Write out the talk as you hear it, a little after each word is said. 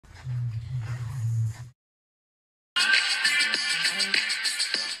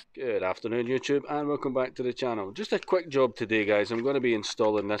afternoon YouTube, and welcome back to the channel. Just a quick job today guys. I'm going to be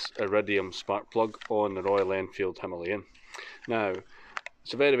installing this Iridium spark plug on the Royal Enfield Himalayan. Now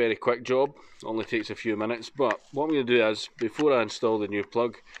it's a very quick job, only takes a few minutes, but what I'm going to do is, before I install the new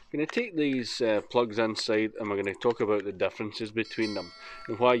plug, I'm going to take these plugs inside and we're going to talk about the differences between them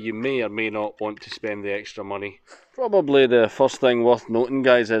and why you may or may not want to spend the extra money. Probably the first thing worth noting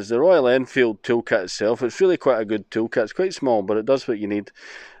guys is the Royal Enfield toolkit itself. It's really quite a good toolkit. It's quite small but it does what you need.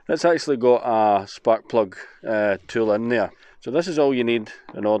 It's actually got a spark plug tool in there. So this is all you need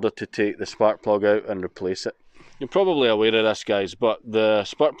in order to take the spark plug out and replace it. You're probably aware of this guys, but the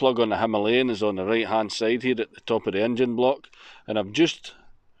spark plug on the Himalayan is on the right hand side here at the top of the engine block, and I've just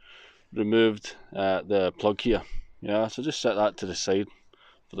removed the plug here. Yeah, so just set that to the side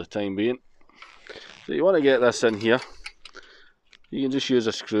for the time being. So you want to get this in here. You can just use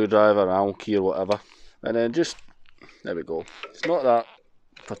a screwdriver, Allen key or whatever, and then just, there we go. It's not that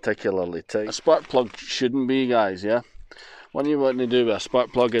particularly tight. A spark plug shouldn't be guys, yeah. What you want to do with a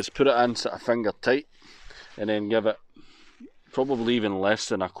spark plug is put it in sort of finger tight, and then give it probably even less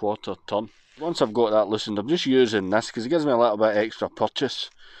than a quarter turn. Once I've got that loosened, I'm just using this because it gives me a little bit extra purchase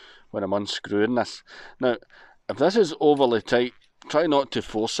when I'm unscrewing this. Now, if this is overly tight, try not to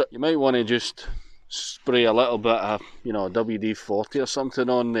force it. You might want to just spray a little bit of, you know, WD-40 or something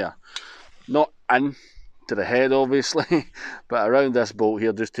on there. Not in to the head obviously, but around this bolt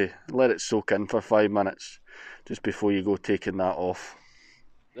here, just to let it soak in for 5 minutes, just before you go taking that off.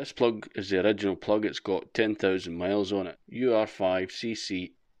 This plug is the original plug. It's got 10,000 miles on it.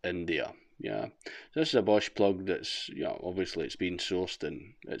 UR5CC India. Yeah, this is a Bosch plug that's, yeah, obviously it's been sourced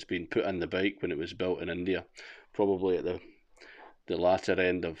and it's been put in the bike when it was built in India, probably at the latter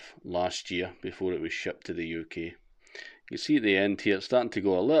end of last year before it was shipped to the UK. You can see at the end here it's starting to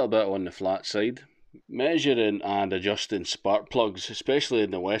go a little bit on the flat side. Measuring and adjusting spark plugs, especially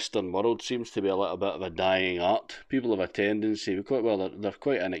in the Western world, seems to be a little bit of a dying art. People have a tendency, they're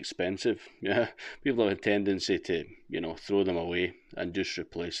quite inexpensive. Yeah, people have a tendency to, you know, throw them away and just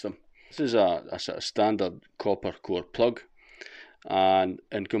replace them. This is a sort of standard copper core plug, and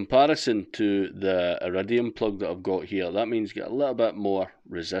in comparison to the Iridium plug that I've got here, that means you get a little bit more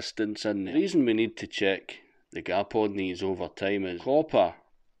resistance in there. The reason we need to check the gap on these over time is copper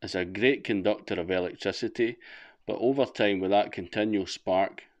is a great conductor of electricity, but over time with that continual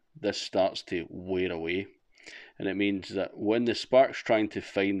spark, this starts to wear away, and it means that when the spark's trying to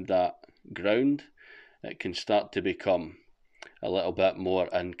find that ground, it can start to become a little bit more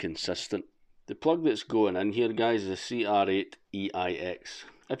inconsistent. The plug that's going in here guys is a CR8EIX.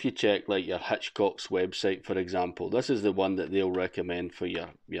 If you check like your Hitchcock's website for example, this is the one that they'll recommend for your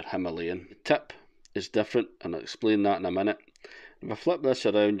Himalayan. The tip is different and I'll explain that in a minute. If I flip this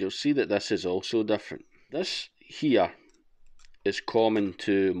around, you'll see that this is also different. This here is common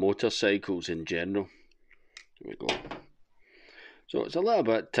to motorcycles in general. Here we go. So it's a little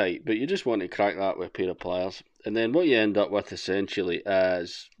bit tight, but you just want to crack that with a pair of pliers. And then what you end up with essentially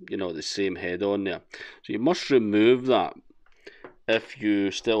is, you know, the same head on there. So you must remove that if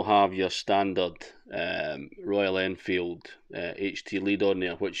you still have your standard Royal Enfield HT lead on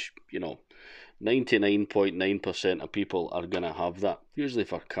there, which, you know, 99.9% of people are going to have that, usually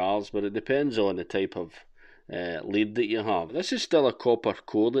for cars, but it depends on the type of lead that you have. This is still a copper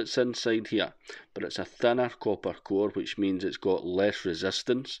core that's inside here, but it's a thinner copper core, which means it's got less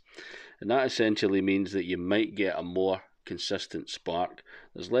resistance, and that essentially means that you might get a more consistent spark.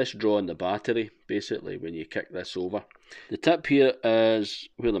 There's less draw in the battery basically when you kick this over. The tip here is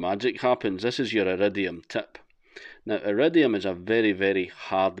where the magic happens. This is your Iridium tip. Now Iridium is a very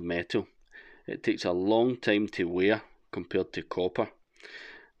hard metal. It takes a long time to wear compared to copper.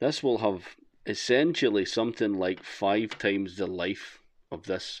 This will have essentially something like 5 times the life of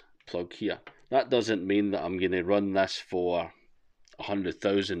this plug here. That doesn't mean that I'm going to run this for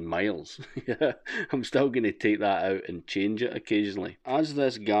 100,000 miles. I'm still going to take that out and change it occasionally. As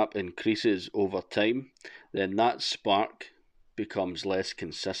this gap increases over time, then that spark becomes less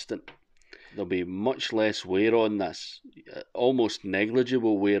consistent. There'll be much less wear on this, almost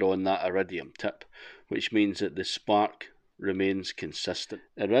negligible wear on that Iridium tip, which means that the spark remains consistent.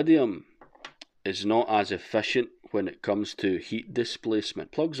 Iridium is not as efficient when it comes to heat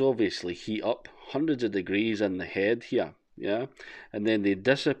displacement. Plugs obviously heat up hundreds of degrees in the head here, yeah, and then they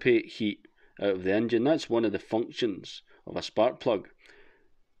dissipate heat out of the engine. That's one of the functions of a spark plug.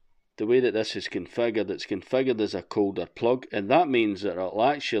 The way that this is configured, it's configured as a colder plug, and that means that it'll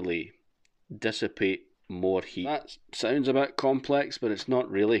actually dissipate more heat. That sounds a bit complex, but it's not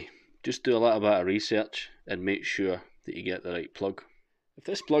really. Just do a little bit of research and make sure that you get the right plug. If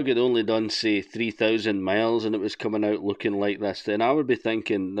this plug had only done, say, 3,000 miles and it was coming out looking like this, then I would be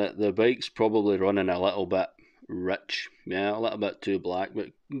thinking that the bike's probably running a little bit rich, yeah, a little bit too black. But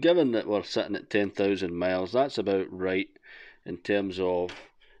given that we're sitting at 10,000 miles, that's about right in terms of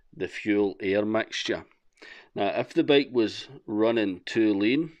the fuel air mixture. Now, if the bike was running too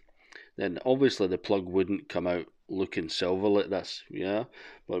lean, then obviously the plug wouldn't come out looking silver like this, yeah,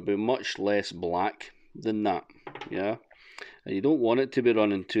 but it'd be much less black than that, yeah. And you don't want it to be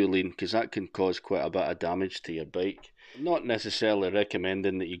running too lean, because that can cause quite a bit of damage to your bike. I'm not necessarily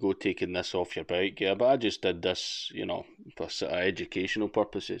recommending that you go taking this off your bike, yeah, but I just did this, you know, for sort of educational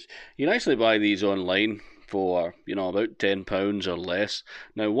purposes. You can actually buy these online for, you know, about £10 or less.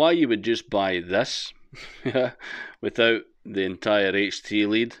 Now, why you would just buy this without the entire HT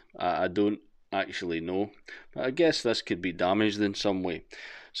lead, I don't actually know, but I guess this could be damaged in some way.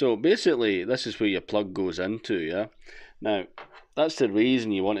 So basically, this is where your plug goes into, yeah. Now, that's the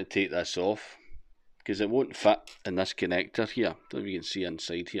reason you want to take this off, because it won't fit in this connector here. I don't know if you can see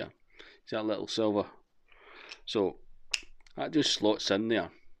inside here. See that little silver? So that just slots in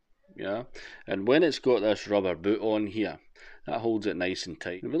there, yeah. And when it's got this rubber boot on here, that holds it nice and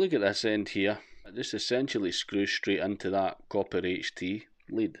tight. If you look at this end here, it just essentially screws straight into that copper HT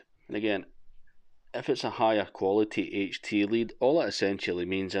lead. And again, if it's a higher quality HT lead, all it essentially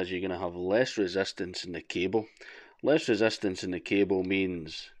means is you're going to have less resistance in the cable. Less resistance in the cable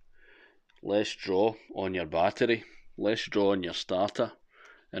means less draw on your battery, less draw on your starter,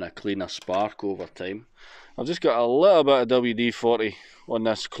 and a cleaner spark over time. I've just got a little bit of WD-40 on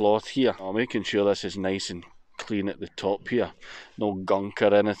this cloth here. I'm making sure this is nice and clean at the top here. No gunk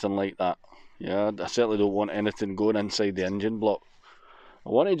or anything like that. Yeah, I certainly don't want anything going inside the engine block. I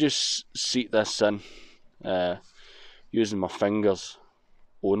want to just seat this in using my fingers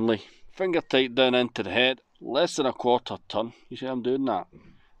only. Finger tight down into the head, less than a quarter turn. You see I'm doing that?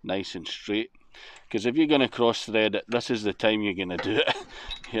 Nice and straight. Because if you're going to cross thread it, this is the time you're going to do it.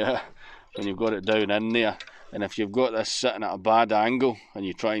 Yeah, when you've got it down in there. And if you've got this sitting at a bad angle and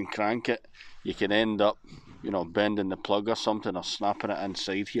you try and crank it, you can end up, you know, bending the plug or something, or snapping it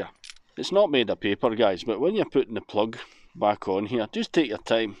inside here. It's not made of paper, guys, but when you're putting the plug back on here, just take your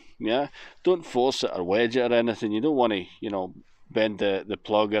time, yeah. Don't force it or wedge it or anything. You don't want to, you know, bend the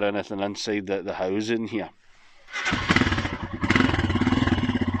plug or anything inside the housing here.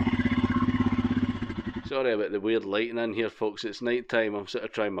 Sorry about the weird lighting in here, folks. It's night time. I'm sort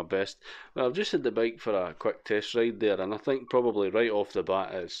of trying my best. Well, I've just had the bike for a quick test ride there, and I think probably right off the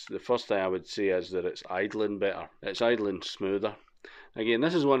bat is the first thing I would say is that it's idling better. It's idling smoother. Again,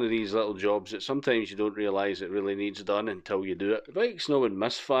 this is one of these little jobs that sometimes you don't realise it really needs done until you do it. The bike's not been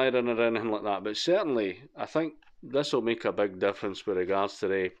misfiring or anything like that, but certainly I think this will make a big difference with regards to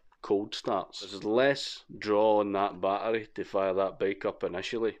the cold starts. There's less draw on that battery to fire that bike up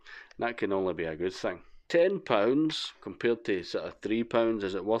initially, and that can only be a good thing. £10 compared to sort of £3,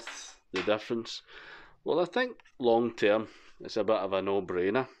 is it worth the difference? Well, I think long term it's a bit of a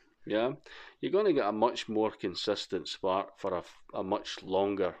no-brainer. Yeah, you're going to get a much more consistent spark for a much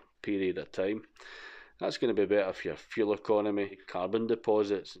longer period of time. That's going to be better for your fuel economy, carbon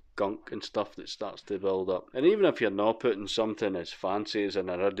deposits, gunk and stuff that starts to build up. And even if you're not putting something as fancy as an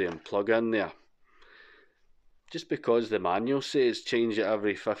Iridium plug in there, just because the manual says change it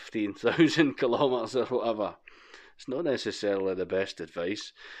every 15,000 kilometres or whatever, it's not necessarily the best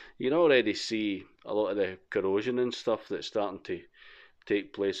advice. You can already see a lot of the corrosion and stuff that's starting to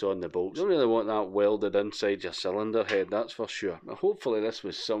take place on the bolts. You don't really want that welded inside your cylinder head, that's for sure. Now, hopefully this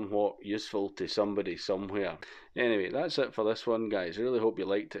was somewhat useful to somebody somewhere. Anyway, that's it for this one, guys. I really hope you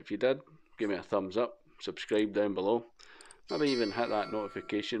liked it. If you did, give me a thumbs up, subscribe down below, maybe even hit that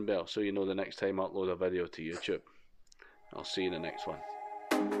notification bell so you know the next time I upload a video to YouTube. I'll see you in the next one.